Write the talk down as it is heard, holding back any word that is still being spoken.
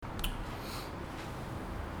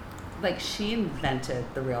Like, she invented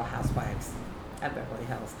the Real Housewives at Beverly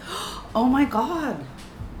Hills. Oh my God.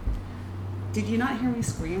 Did you not hear me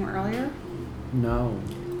scream earlier? No.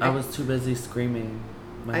 I was too busy screaming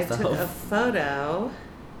myself. I took a photo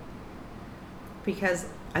because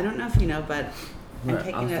I don't know if you know, but we're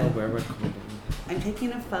recording. I'm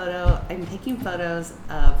taking photos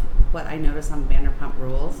of what I notice on Vanderpump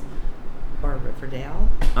Rules or Riverdale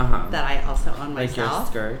that I also own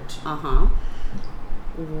myself. Like your skirt.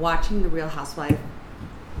 Watching the Real Housewife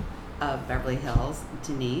of Beverly Hills,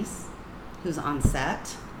 Denise, who's on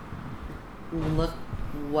set. Look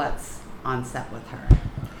what's on set with her.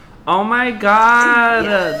 Oh my God!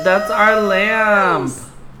 Yes. That's our lamp.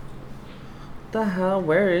 The hell?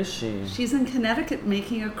 Where is she? She's in Connecticut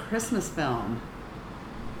making a Christmas film.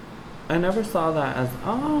 I never saw that as.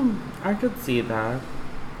 I could see that.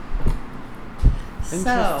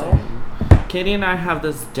 So, Katie and I have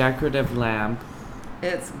this decorative lamp.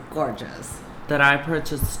 It's gorgeous. That I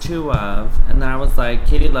purchased 2 of, and then I was like,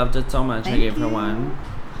 Katie loved it so much, I gave her one.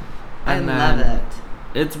 And I love it.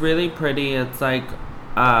 It's really pretty. It's like,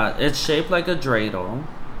 it's shaped like a dreidel.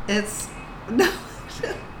 It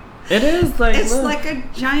is like. It's look. like a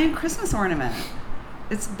giant Christmas ornament.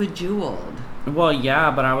 It's bejeweled. Well, yeah,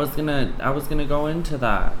 but I was gonna go into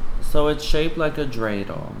that. So it's shaped like a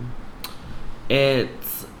dreidel. It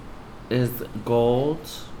is gold,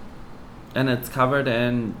 and it's covered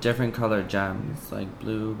in different colored gems, like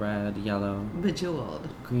blue, red, yellow, Bejeweled.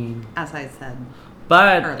 green. As I said.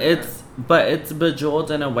 But earlier. it's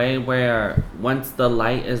bejeweled in a way where once the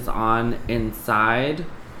light is on inside,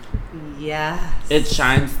 yes, it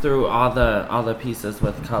shines through all the pieces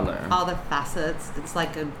with color. All the facets. It's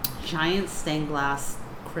like a giant stained glass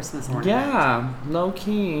Christmas ornament. Yeah, low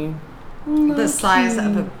key. The size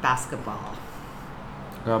of a basketball.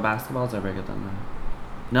 Girl, basketballs are bigger than that.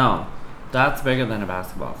 No, that's bigger than a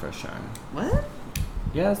basketball for sure. What?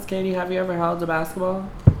 Yes, Katie, have you ever held a basketball?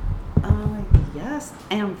 Yes.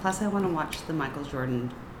 And plus I want to watch the Michael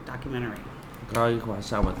Jordan documentary. Girl, you can watch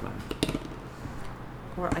that with me.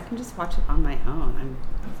 Or I can just watch it on my own. I'm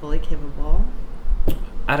fully capable.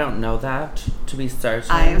 I don't know that to be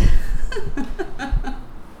certain.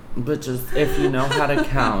 But just, if you know how to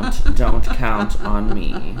count, don't count on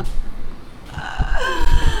me.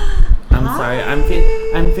 I'm sorry.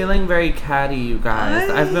 I'm feeling very catty, you guys.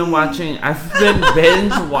 I've been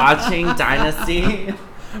binge watching Dynasty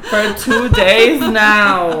for 2 days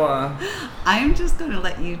now. I'm just going to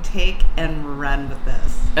let you take and run with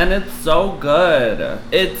this. And it's so good.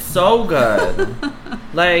 It's so good.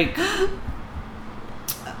 Like,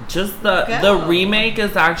 just the remake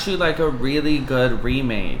is actually like a really good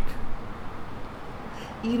remake.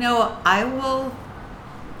 You know, I will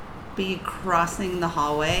be crossing the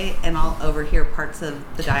hallway and I'll overhear parts of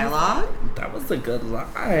the dialogue. That was a good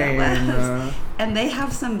line. And they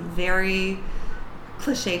have some very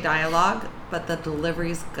cliche dialogue, but the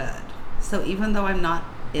delivery's good. So even though I'm not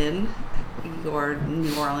in your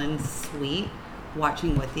New Orleans suite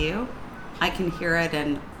watching with you, I can hear it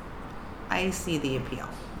and I see the appeal.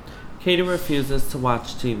 Katie refuses to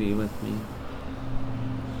watch TV with me.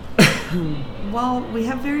 Well, we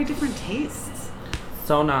have very different tastes.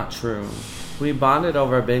 So not true. We bonded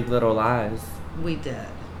over Big Little Lies. We did.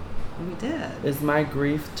 Is my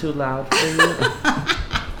grief too loud for you?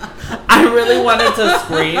 I really wanted to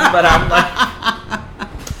scream, but I'm like...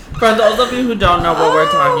 For those of you who don't know what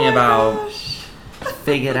we're talking about,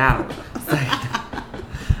 figure it out.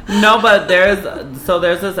 No, but there's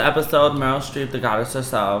this episode, Meryl Streep, the goddess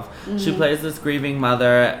herself. Mm-hmm. She plays this grieving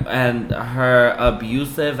mother, and her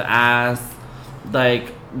abusive ass,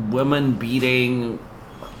 like, woman beating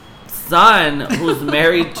son who's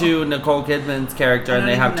married to Nicole Kidman's character, and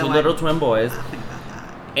they have 2 little twin boys.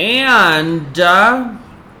 And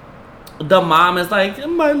the mom is like,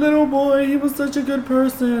 my little boy, he was such a good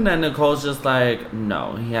person. And Nicole's just like,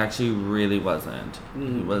 no, he actually really wasn't.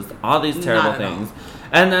 He was all these terrible things.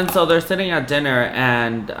 And then so they're sitting at dinner,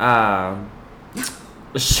 and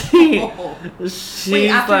she's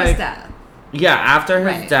after like, his death. Yeah, after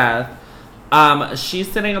his death.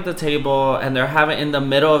 She's sitting at the table, and they're having, in the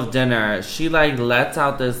middle of dinner, she like lets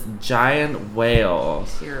out this giant wail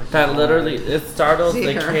that literally, it startles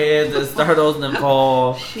the kids, it startles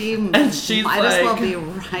Nicole. She's might as well be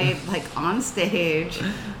right, like, on stage.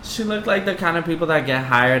 She looked like the kind of people that get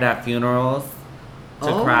hired at funerals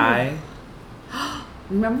to cry.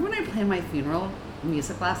 Remember when I played my funeral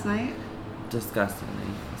music last night? Disgustingly.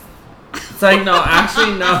 It's like, no,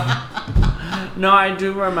 actually, no. No, I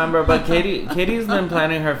do remember, but Katie's been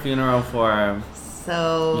planning her funeral for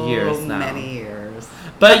so years now. Many years.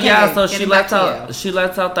 But okay, yeah, so she lets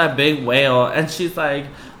out that big wail, and she's like,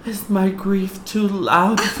 "Is my grief too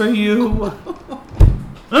loud for you?"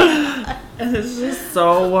 And it's just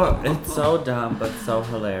it's so dumb, but so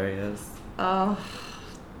hilarious. Oh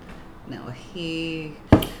no, he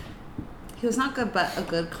was not good, but a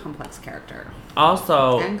good complex character.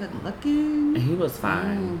 Also, and good looking. He was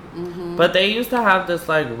fine. Mm-hmm. But they used to have this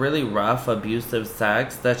like really rough, abusive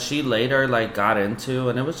sex that she later like got into,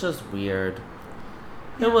 and it was just weird.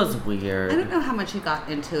 Yeah. It was weird. I don't know how much she got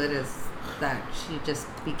into it. Is that she just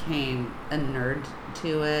became a nerd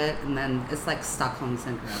to it, and then it's like Stockholm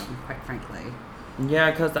syndrome, quite frankly.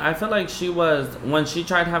 Yeah, because I feel like she was, when she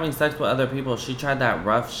tried having sex with other people, she tried that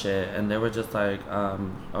rough shit, and they were just like,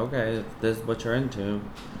 okay, this is what you're into.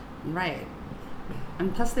 Right.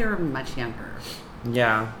 And plus they were much younger.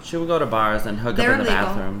 Yeah, she would go to bars and hook up in the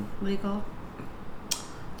bathroom. Legal.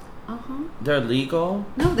 Uh-huh. They're legal?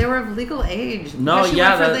 No, they were of legal age. No, she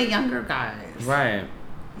went for the younger guys. Right.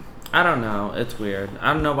 I don't know. It's weird.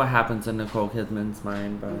 I don't know what happens in Nicole Kidman's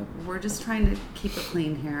mind, but... We're just trying to keep it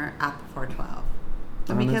clean here at the 412.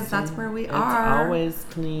 Honestly, because that's where we are. It's always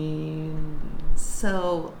clean.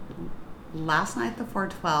 So, last night the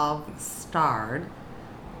 412 starred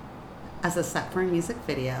as a set for a music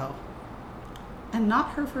video. And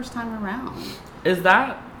not her first time around.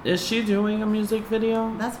 Is she doing a music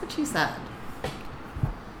video? That's what she said.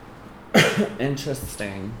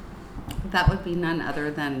 Interesting. That would be none other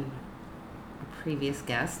than a previous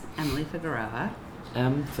guest, Emily Figueroa.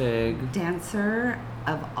 M-Fig. Dancer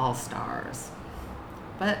of All Stars.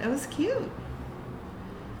 But it was cute.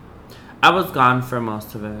 I was gone for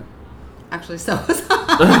most of it. Actually, so was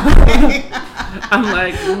I. I'm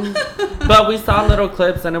like, but we saw little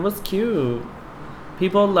clips and it was cute.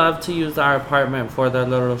 People love to use our apartment for their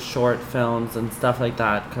little short films and stuff like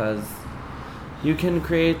that because you can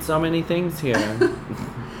create so many things here.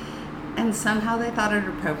 And somehow they thought it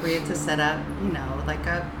appropriate to set up, like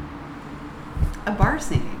a bar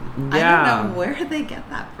scene. Yeah. I don't know where they get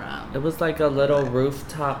that from. It was like a little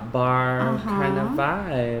rooftop bar kind of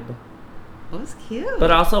vibe. It was cute.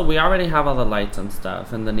 But also, we already have all the lights and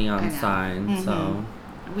stuff and the neon sign, so...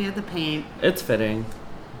 We have the paint. It's fitting.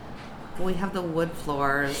 We have the wood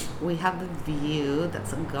floors. We have the view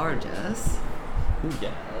that's gorgeous.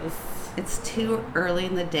 Yes. It's too early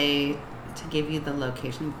in the day to give you the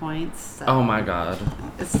location points. So oh my god.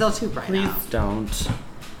 It's still too bright Please out. Don't.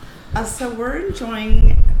 So we're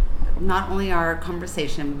enjoying not only our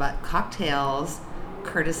conversation, but cocktails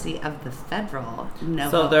courtesy of the Federal Nova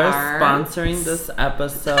So they're Arts. sponsoring this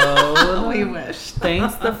episode. We wish.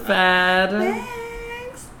 Thanks, the Fed.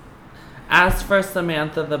 Thanks. Ask for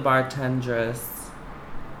Samantha the bartendress.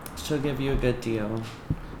 She'll give you a good deal.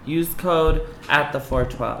 Use code at the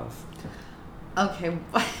 412. Okay,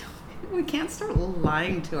 we can't start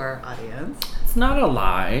lying to our audience. It's not a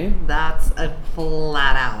lie. That's a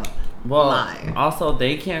flat out lie. Also,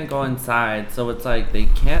 they can't go inside, so it's like they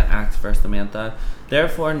can't ask for Samantha.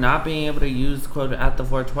 Therefore, not being able to use code at the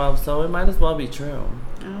 412, so it might as well be true.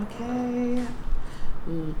 Okay.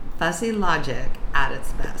 Fuzzy logic at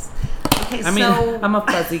its best. Okay, I'm a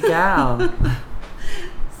fuzzy gal.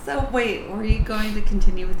 So wait, were you going to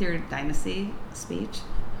continue with your Dynasty speech?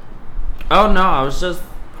 Oh no, I was just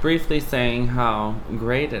briefly saying how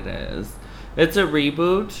great it is. It's a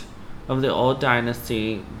reboot of the old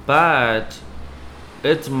Dynasty, but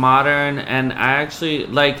it's modern, and I actually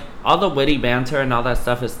like all the witty banter and all that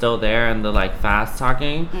stuff is still there, and the like fast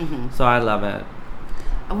talking. Mm-hmm. So I love it.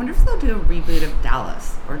 I wonder if they'll do a reboot of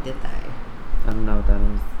Dallas, or did they? I don't know what that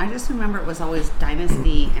is. I just remember it was always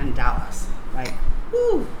Dynasty and Dallas. Like,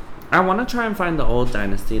 woo. I want to try and find the old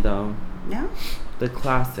Dynasty though. Yeah. The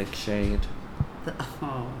classic shade.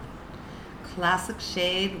 Classic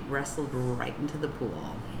shade wrestled right into the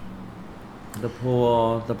pool. The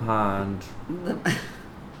pool, the pond.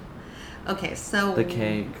 Okay, so... The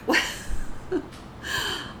cake.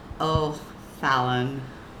 Oh, Fallon.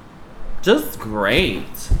 Just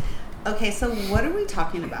great. Okay, so what are we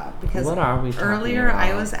talking about? Because what are we talking earlier about?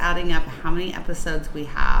 I was adding up how many episodes we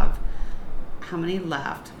have, how many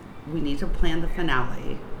left. We need to plan the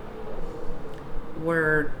finale.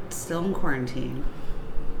 We're still in quarantine.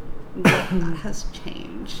 That has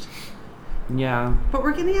changed. Yeah. But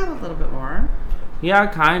we're getting out a little bit more. Yeah,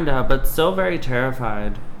 kinda, but still very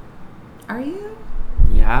terrified. Are you?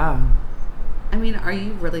 Yeah. I mean, are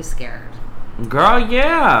you really scared? Girl,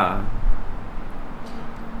 yeah.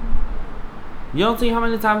 You don't see how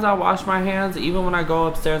many times I wash my hands even when I go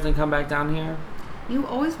upstairs and come back down here? You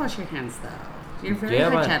always wash your hands, though. You're very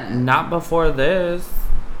hygienic. But not before this.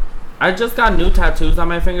 I just got new tattoos on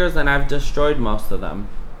my fingers and I've destroyed most of them.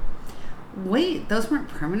 Wait, those weren't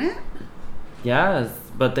permanent? Yes,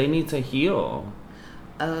 but they need to heal.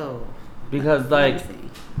 Oh. Because, like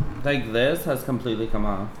this has completely come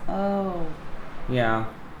off. Oh. Yeah.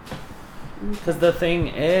 Because the thing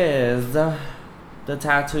is, the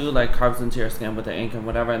tattoo, like, carves into your skin with the ink and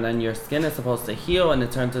whatever, and then your skin is supposed to heal, and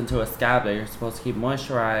it turns into a scab that you're supposed to keep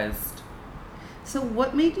moisturized. So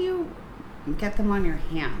what made you get them on your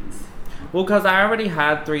hands? Well, because I already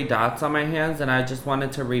had 3 dots on my hands, and I just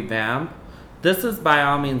wanted to revamp. This is by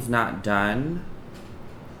all means not done.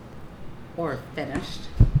 Or finished.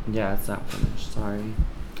 Yeah, it's not finished, sorry.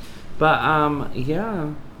 But,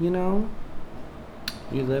 yeah, you know,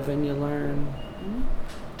 you live and you learn. Mm-hmm.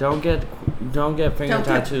 Don't get finger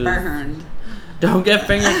tattoos. Get burned. Don't get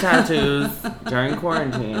finger tattoos during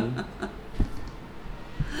quarantine.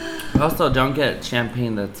 Also, don't get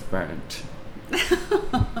champagne that's burnt.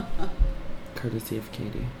 Courtesy of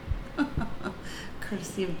Katie.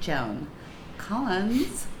 Courtesy of Joan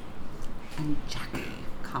Collins and Jackie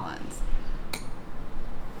Collins.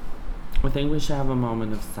 I think we should have a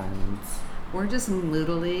moment of silence. We're just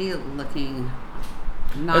moodily looking.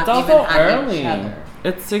 Not it's also even early. Each other.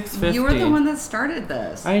 It's 6:50. You were the one that started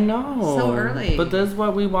this. I know. So early. But this is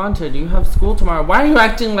what we wanted. You have school tomorrow. Why are you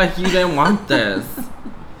acting like you didn't want this?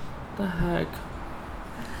 The heck?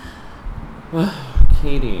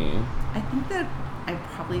 Katie. I think that I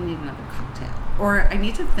probably need another cocktail. Or I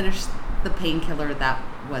need to finish the painkiller that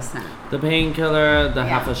was sent. The painkiller, the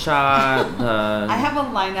half a shot, the... I have a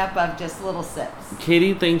lineup of just little sips.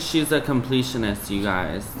 Katie thinks she's a completionist, you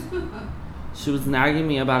guys. She was nagging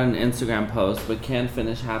me about an Instagram post, but can't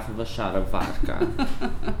finish half of a shot of vodka.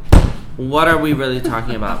 What are we really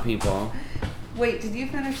talking about, people? Wait, did you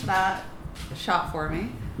finish that shot for me?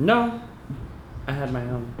 No. I had my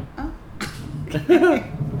own. Oh.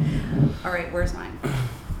 All right, where's mine?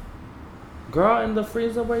 Girl, in the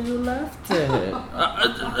freezer where you left it.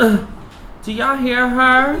 Do y'all hear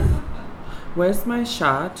her? Where's my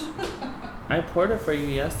shot? I poured it for you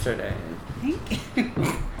yesterday. Thank you.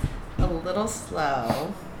 A little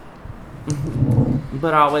slow.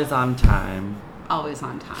 But always on time. Always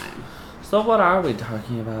on time. So what are we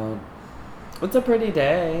talking about? It's a pretty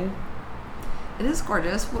day. It is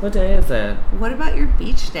gorgeous. What day is it? What about your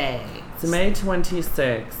beach day? It's May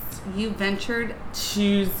 26th. You ventured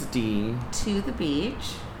Tuesday to the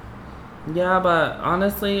beach. Yeah, but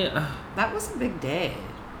honestly... that was a big day.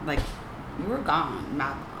 Like, you were gone,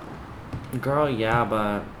 not gone. Girl, yeah,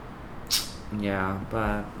 but... Yeah,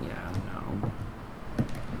 no.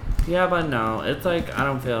 Yeah, but no. It's like, I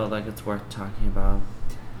don't feel like it's worth talking about.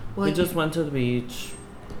 Well, we just went to the beach.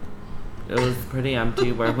 It was pretty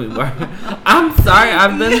empty where we were. I'm sorry,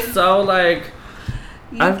 I've been so, like...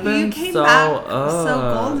 You came back so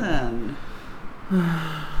golden.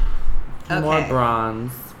 More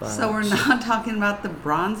bronze. But. So we're not talking about the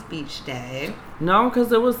bronze beach day. No,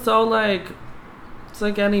 because it was so, like... It's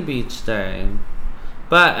like any beach day.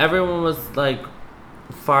 But everyone was, like,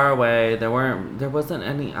 far away. There wasn't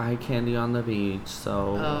any eye candy on the beach,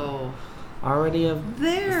 so... Oh. Already a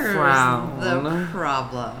There's frown. The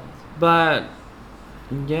problem. But,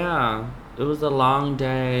 yeah. It was a long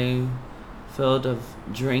day filled of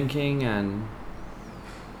drinking and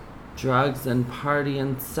drugs and party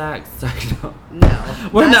and sex. No.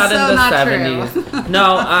 We're not in the 70s.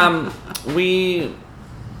 No, we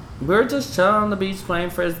were just chilling on the beach, playing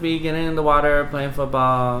frisbee, getting in the water, playing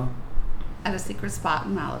football. At a secret spot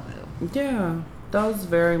in Malibu. Yeah, that was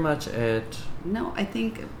very much it. No, I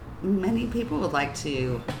think many people would like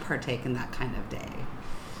to partake in that kind of day.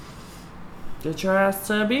 Get your ass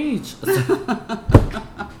to the beach.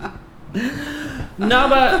 No,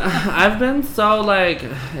 but I've been so, like,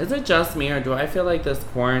 is it just me, or do I feel like this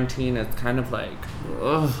quarantine is kind of like,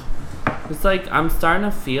 ugh. It's like, I'm starting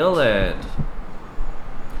to feel it.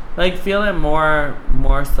 Like, feel it more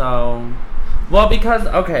so. Well, because,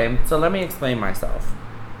 okay, so let me explain myself.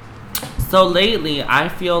 So lately, I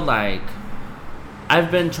feel like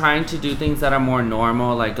I've been trying to do things that are more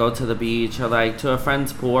normal, like go to the beach or like to a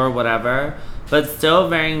friend's pool or whatever, but still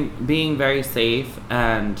being very safe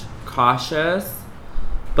and cautious.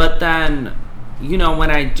 But then, you know, when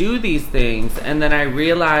I do these things and then I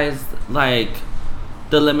realize, like,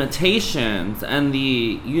 the limitations and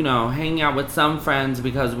the, you know, hanging out with some friends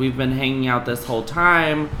because we've been hanging out this whole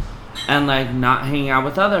time and, like, not hanging out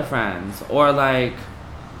with other friends, or, like,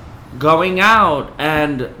 going out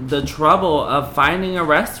and the trouble of finding a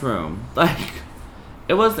restroom. Like,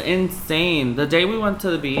 it was insane. The day we went to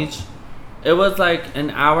the beach, it was like an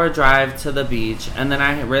hour drive to the beach, and then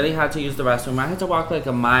I really had to use the restroom. I had to walk like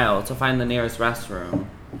a mile to find the nearest restroom.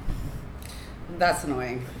 That's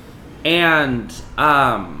annoying. And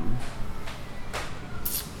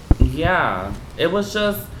Yeah. It was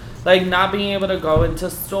just, like, not being able to go into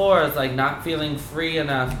stores, like, not feeling free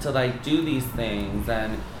enough to, like, do these things,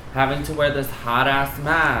 and having to wear this hot-ass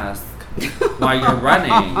mask while you're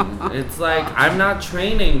running. It's like, I'm not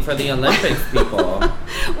training for the Olympics, people.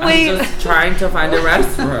 Wait. I'm just trying to find a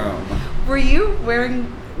restroom. Were you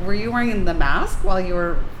wearing the mask while you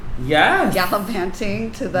were Yes.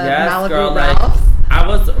 gallivanting to the Yes, Malibu girl, Ralphs? like, I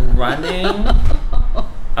was running.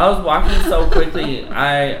 I was walking so quickly,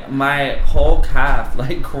 my whole calf,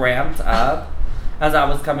 like, cramped up as I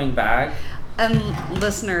was coming back. And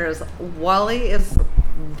listeners, Wally is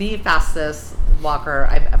the fastest walker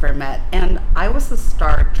I've ever met. And I was a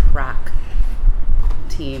Star Trek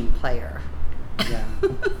team player. Yeah.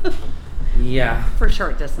 Yeah. For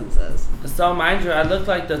short distances. So mind you, I looked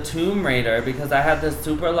like the Tomb Raider because I had this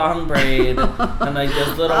super long braid and like this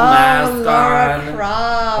little mask Lara on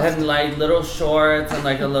Croft. and like little shorts and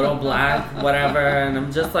like a little black whatever, and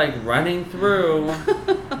I'm just like running through.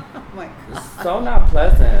 Oh my God. So not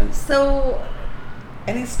pleasant. So,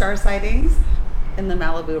 any star sightings in the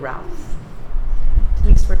Malibu Ralphs?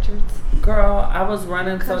 Denise Richards? Girl, I was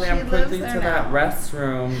running so 'Cause damn she quickly lives to there that now.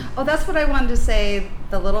 restroom. Oh, that's what I wanted to say.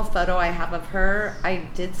 The little photo I have of her, I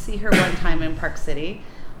did see her one time in Park City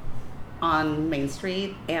on Main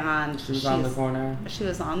Street, and She was on the corner. She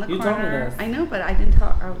was on the You told me corner. this. I know, but I didn't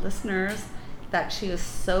tell our listeners that she was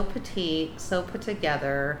so petite, so put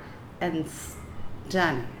together, and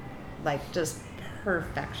stunning. Like, just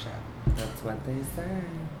perfection. That's what they say.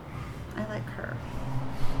 I like her.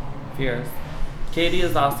 Fierce. Katie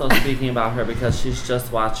is also speaking about her because she's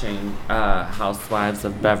just watching Housewives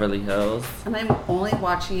of Beverly Hills. And I'm only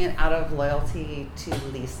watching it out of loyalty to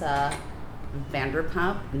Lisa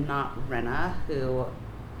Vanderpump, not Renna, who,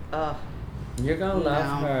 You're gonna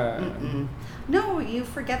love her. Mm-mm. No, you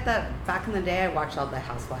forget that back in the day I watched all the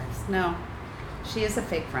Housewives. No, she is a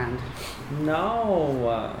fake friend.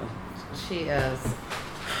 No. She is.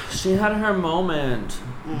 She had her moment.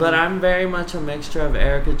 But I'm very much a mixture of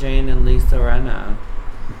Erica Jane and Lisa Rinna.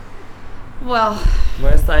 Well,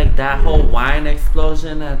 Where it's like that whole wine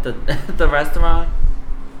explosion at the at the restaurant.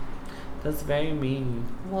 That's very mean.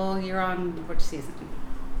 well, you're on which season?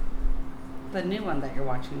 The new one that you're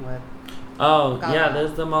watching with. Oh, Gala. yeah,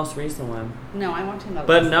 this is the most recent one. No, I want to know.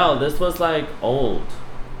 But this no, one. this was like old.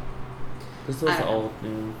 This was I don't know. old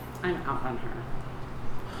news. I'm out on her.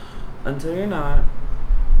 Until you're not.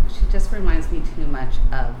 She just reminds me too much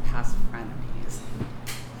of past frenemies.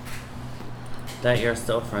 That you're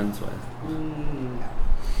still friends with. No.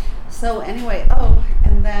 So anyway,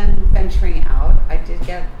 and then venturing out, I did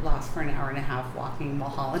get lost for an hour and a half walking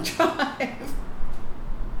Mulholland Drive.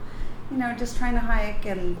 You know, just trying to hike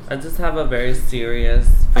and I just have a very serious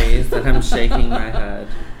face that I'm shaking my head.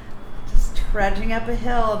 just trudging up a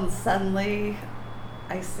hill, and suddenly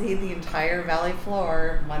I see the entire valley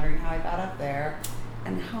floor, wondering how I got up there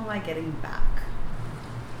and how am I getting back.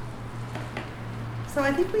 So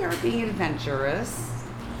I think we are being adventurous.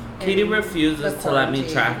 Katie in refuses the to let me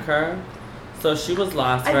quarantine. track her. So she was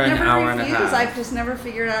lost I've for an never hour and a refused. half. I've just never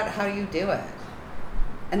figured out how you do it.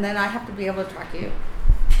 And then I have to be able to track you.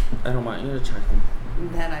 I don't want you to track me.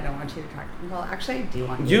 And then I don't want you to track me. Well, actually, I do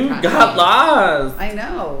want you to You track got me. lost! I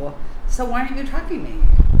know. So why aren't you tracking me?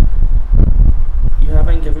 You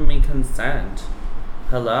haven't given me consent.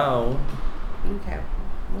 Hello? Okay.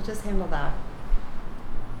 We'll just handle that.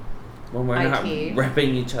 When we're not IT.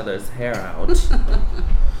 ripping each other's hair out.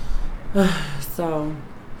 So,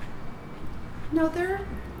 No, there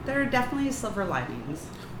are definitely silver linings.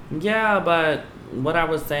 yeah, but what I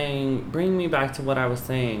was saying, bring me back to what I was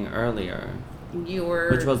saying earlier. You were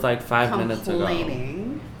Which was like 5 minutes ago.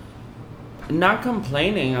 complaining. Not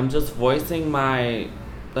complaining, I'm just voicing my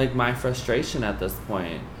frustration at this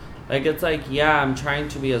point. Like, it's like, yeah, I'm trying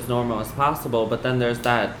to be as normal as possible, but then there's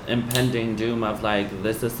that impending doom of like,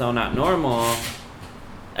 this is so not normal.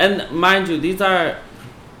 And mind you, these are,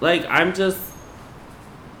 like, I'm just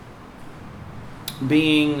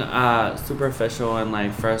being superficial and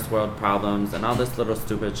like first world problems and all this little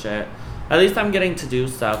stupid shit. At least I'm getting to do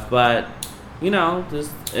stuff, but you know,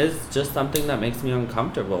 this is just something that makes me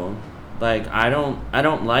uncomfortable. Like, I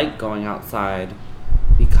don't like going outside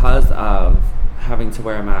because of having to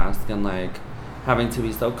wear a mask and like having to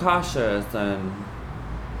be so cautious and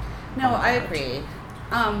No, I agree.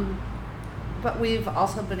 But we've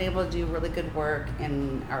also been able to do really good work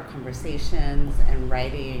in our conversations and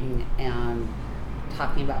writing and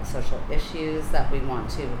talking about social issues that we want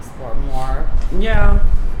to explore more. yeah.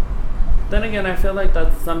 Then again, I feel like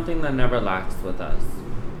that's something that never lacks with us.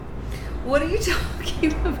 What are you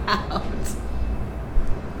talking about?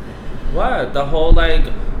 What? The whole like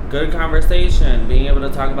good conversation, being able to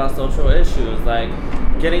talk about social issues, like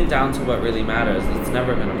getting down to what really matters. It's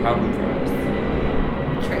never been a problem for us.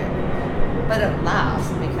 True. But it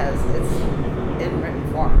lasts because it's in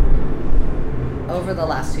written form over the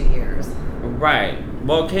last 2 years. Right.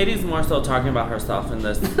 Well, Katie's more so talking about herself in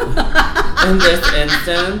this in this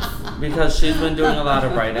instance because she's been doing a lot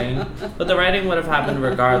of writing. But the writing would have happened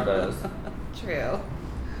regardless. True.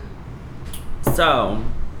 So,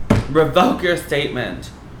 revoke your statement.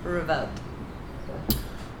 Revoked.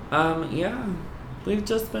 Yeah. We've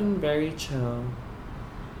just been very chill.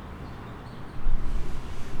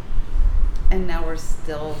 And now we're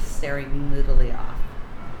still staring moodily off.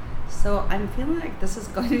 So I'm feeling like this is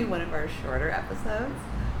going to be one of our shorter episodes.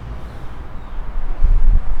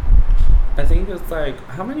 I think it's like,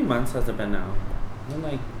 how many months has it been now?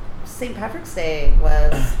 Like St. Patrick's Day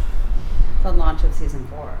was the launch of season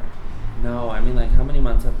 4. No, I mean, like, how many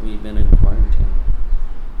months have we been in quarantine?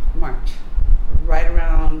 March. Right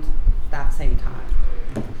around that same time.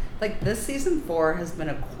 Like, this season 4 has been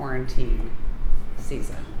a quarantine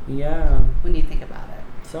season. Yeah. When you think about it.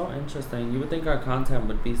 So interesting. You would think our content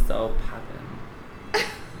would be so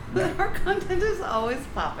poppin'. Our content is always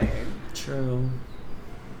popping. True.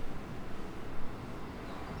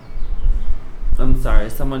 I'm sorry,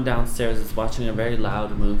 someone downstairs is watching a very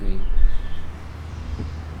loud movie.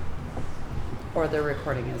 Or they're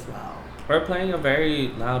recording as well. Or playing a very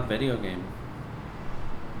loud video game.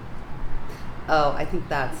 Oh, I think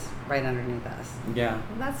that's right underneath us. Yeah.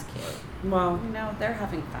 Well, that's cute. Well, You know, they're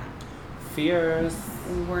having fun. fierce.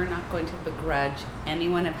 We're not going to begrudge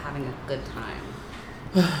anyone of having a good time.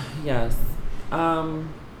 Yes.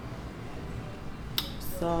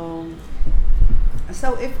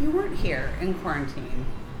 So if you weren't here in quarantine,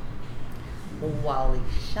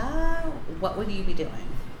 Walisha, what would you be doing?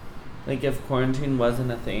 Like, if quarantine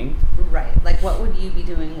wasn't a thing? Right. Like, what would you be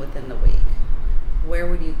doing within the week? Where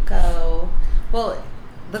would you go? Well,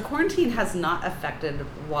 the quarantine has not affected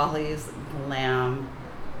Wally's glam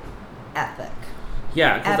ethic.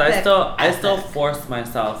 Yeah, because I still Epic. force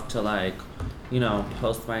myself to, like, you know,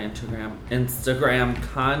 post my Instagram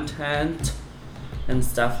content and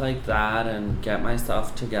stuff like that and get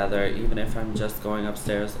myself together, even if I'm just going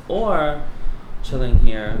upstairs or chilling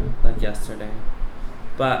here like yesterday.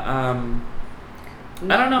 But I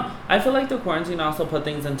don't know. I feel like the quarantine also put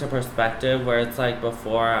things into perspective where it's like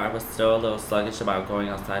before I was still a little sluggish about going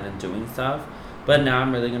outside and doing stuff. But now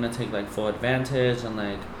I'm really going to take like full advantage and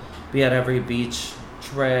like be at every beach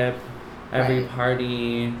trip, every Right.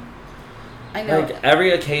 party. I know. Like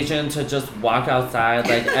every occasion to just walk outside.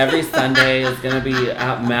 Like every Sunday is going to be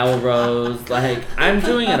at Melrose. Like I'm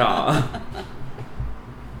doing it all.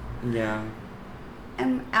 Yeah.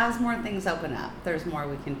 And as more things open up, there's more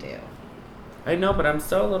we can do. I know, but I'm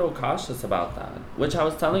still a little cautious about that, which I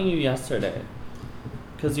was telling you yesterday.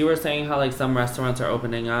 Because you were saying how, like, some restaurants are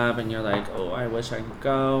opening up, and you're like, oh, I wish I could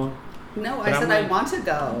go. No, But I I'm said like- I want to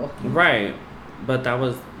go. Right. But that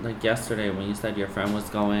was, like, yesterday when you said your friend was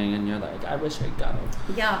going, and you're like, I wish I'd go.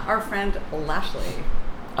 Yeah, our friend Lashley.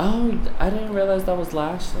 Oh, I didn't realize that was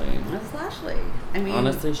Lashley. That's Lashley. I mean,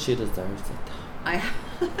 Honestly, she deserves it. I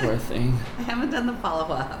Poor thing. I haven't done the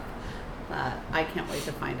follow-up, but I can't wait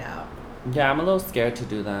to find out. Yeah, I'm a little scared to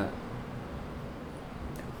do that.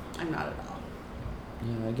 I'm not at all.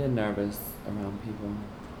 Yeah, I get nervous around people.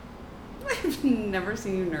 I've never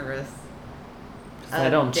seen you nervous. 'Cause I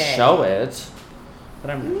don't show it.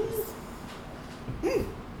 But I'm nervous.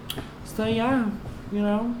 So, yeah, you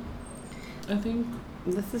know, I think...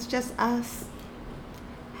 This is just us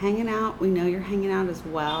hanging out. We know you're hanging out as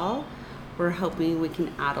well. We're hoping we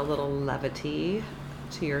can add a little levity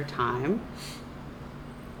to your time.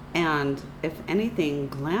 And if anything,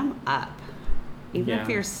 glam up. Even if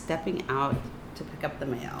Yeah. you're stepping out to pick up the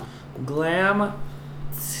mail. Glam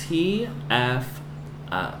TF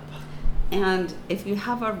up. And if you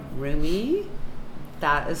have a roomie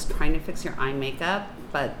that is trying to fix your eye makeup,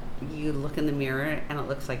 but you look in the mirror and it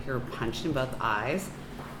looks like you're punched in both eyes,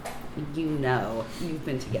 you know you've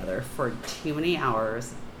been together for too many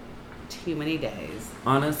hours, too many days.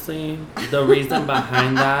 Honestly, the reason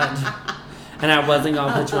behind that, and I wasn't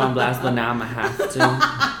going to put you on blast, but now I'm going to have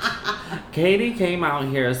to. Katie came out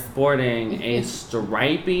here sporting a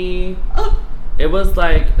stripy... It was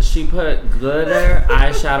like she put glitter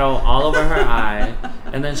eyeshadow all over her eye,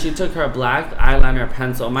 and then she took her black eyeliner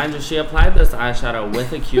pencil. Mind you, she applied this eyeshadow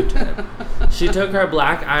with a Q-tip. She took her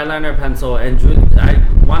black eyeliner pencil and drew, I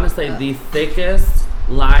want to say, the thickest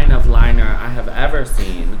line of liner I have ever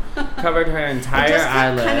seen. Covered her entire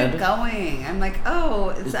eyelid. Kind of going. I'm like, oh,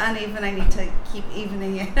 it's uneven. I need to keep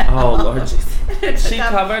evening it out. Oh, Lord Jesus. She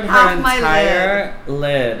covered her entire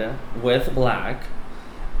lid with black.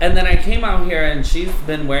 And then I came out here, and she's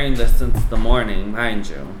been wearing this since the morning, mind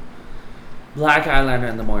you. Black eyeliner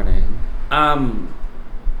in the morning.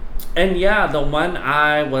 And yeah, the one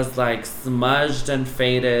eye was like smudged and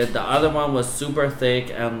faded. The other one was super thick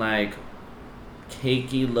and like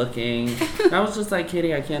cakey looking. I was just like,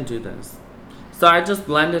 Katie, I can't do this. So I just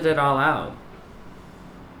blended it all out.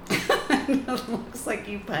 It looks like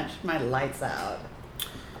you punched my lights out.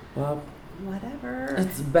 Well, whatever.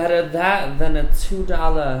 It's better that than a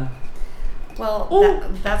 $2. Well,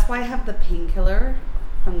 that's why I have the painkiller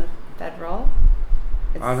from the Federal.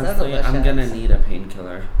 It's honestly, so I'm gonna need a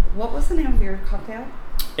painkiller. What was the name of your cocktail?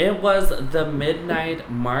 It was the Midnight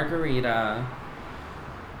Margarita,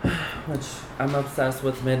 which I'm obsessed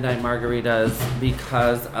with midnight margaritas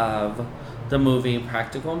because of the movie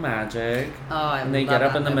Practical Magic. Oh, I And they get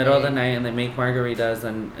up in the middle of the night and they make margaritas,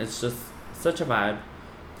 and it's just such a vibe.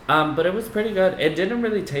 But it was pretty good. It didn't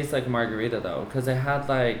really taste like margarita though, because it had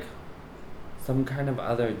like some kind of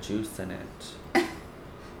other juice in it.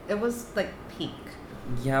 It was like pink.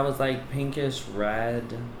 Yeah, it was like pinkish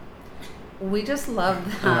red. We just love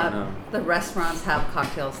that the restaurants have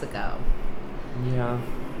cocktails to go. Yeah.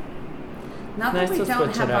 Not that we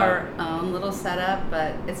don't have our own little setup,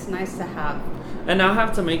 but it's nice to have. And now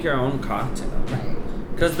have to make your own cocktail. Right.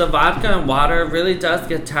 Because the vodka and water really does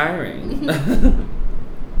get tiring.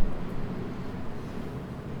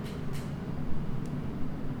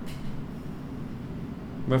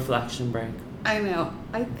 Reflection break. I know.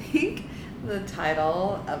 I think the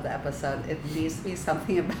title of the episode, it needs to be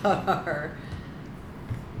something about our...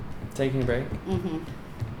 Taking a break? Mm-hmm.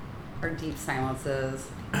 Our deep silences.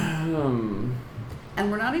 And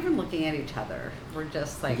we're not even looking at each other. We're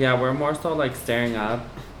just like... Yeah, we're more so like staring up.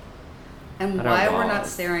 And why we're not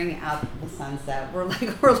staring at the sunset, we're looking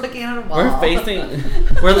at a wall.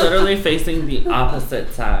 We're literally facing the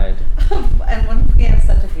opposite side. And when we have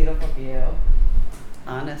such a beautiful view.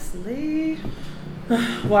 Honestly.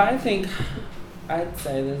 Well, I think I'd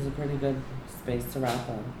say this is a pretty good space to wrap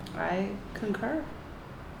up. I concur.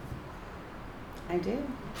 I do.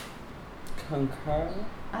 Concur?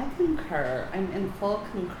 I concur. I'm in full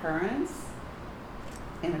concurrence.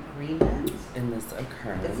 In agreement. In this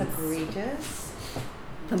occurrence. It's egregious.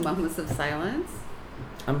 The moments of silence.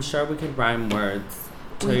 I'm sure we could rhyme words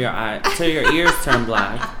till your ears turn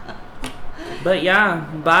black. But yeah,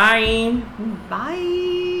 bye.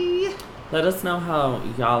 Bye. Let us know how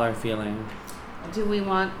y'all are feeling. Do we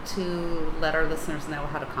want to let our listeners know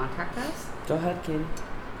how to contact us? Go ahead, Katie.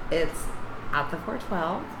 It's at the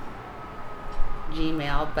 412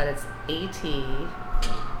 Gmail, but it's ATTAG.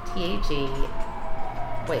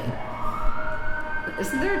 Wait.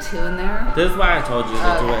 Isn't there a 2 in there? This is why I told you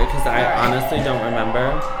to do it, because I honestly don't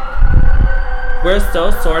remember. We're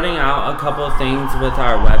still sorting out a couple of things with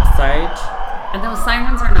our website. And those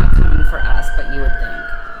sirens are not coming for us, but you would think.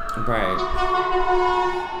 Right.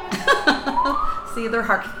 See, they're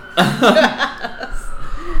harking.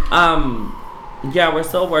 Yeah, we're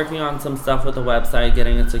still working on some stuff with the website,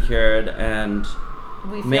 getting it secured, and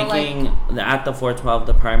making the At the 412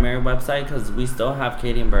 the primary website, because we still have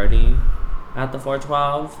Katie and Birdie at the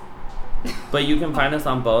 412. But you can find us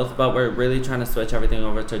on both, but we're really trying to switch everything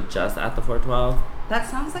over to just At the 412. That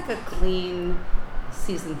sounds like a clean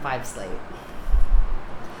season 5 slate.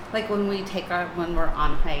 Like when we're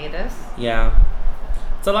on hiatus. Yeah.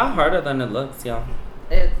 It's a lot harder than it looks, y'all.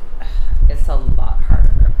 It's a lot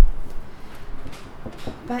harder.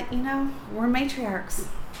 But, we're matriarchs.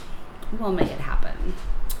 We'll make it happen.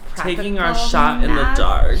 Taking our shot in the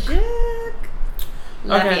dark.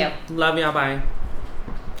 Love you. Love y'all, bye.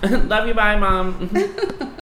 Love you, bye, Mom.